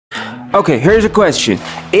Okay, here's a question.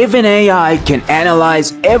 If an AI can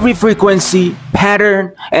analyze every frequency,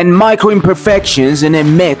 pattern, and micro-imperfections in a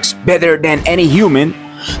mix better than any human,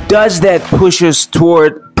 does that push us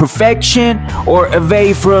toward perfection or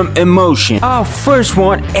away from emotion? First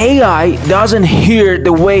one, AI doesn't hear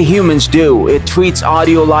the way humans do. It treats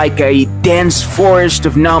audio like a dense forest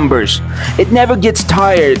of numbers. It never gets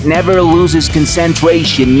tired, never loses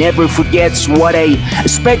concentration, never forgets what a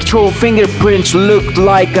spectral fingerprint looked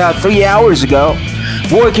like 3 hours ago.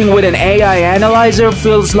 Working with an AI analyzer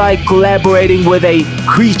feels like collaborating with a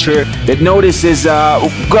creature that notices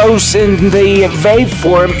ghosts in the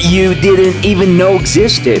waveform you didn't even know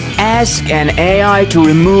existed. Ask an AI to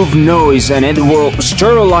remove noise and it will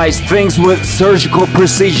sterilize things with surgical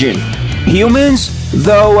precision. Humans,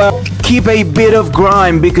 though, keep a bit of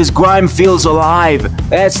grime because grime feels alive.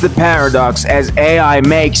 That's the paradox. As AI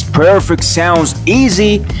makes perfect sounds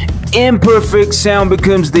easy, imperfect sound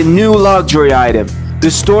becomes the new luxury item.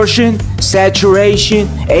 Distortion, saturation,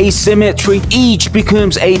 asymmetry, each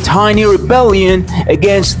becomes a tiny rebellion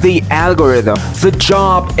against the algorithm. The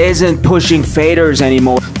job isn't pushing faders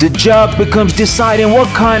anymore. The job becomes deciding what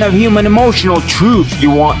kind of human emotional truth you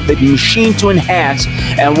want the machine to enhance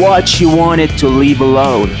and what you want it to leave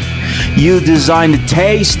alone. You design the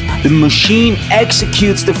taste, the machine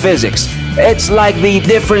executes the physics. It's like the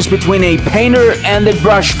difference between a painter and a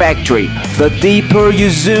brush factory. The deeper you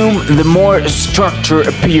zoom, the more structure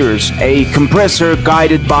appears. A compressor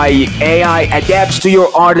guided by AI adapts to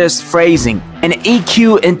your artist's phrasing. An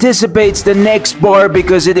EQ anticipates the next bar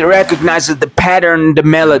because it recognizes the pattern, the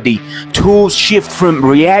melody. Tools shift from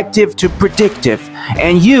reactive to predictive.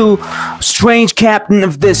 And you, strange captain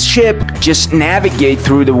of this ship, just navigate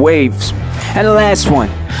through the waves. And the last one.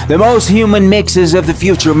 The most human mixes of the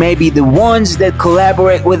future may be the ones that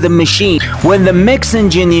collaborate with the machine. When the mix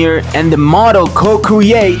engineer and the model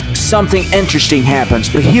co-create, something interesting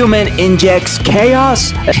happens. The human injects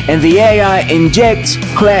chaos and the AI injects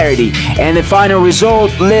clarity. And the final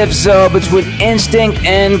result lives between instinct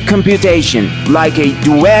and computation. Like a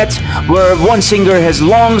duet where one singer has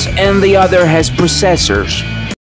lungs and the other has processors.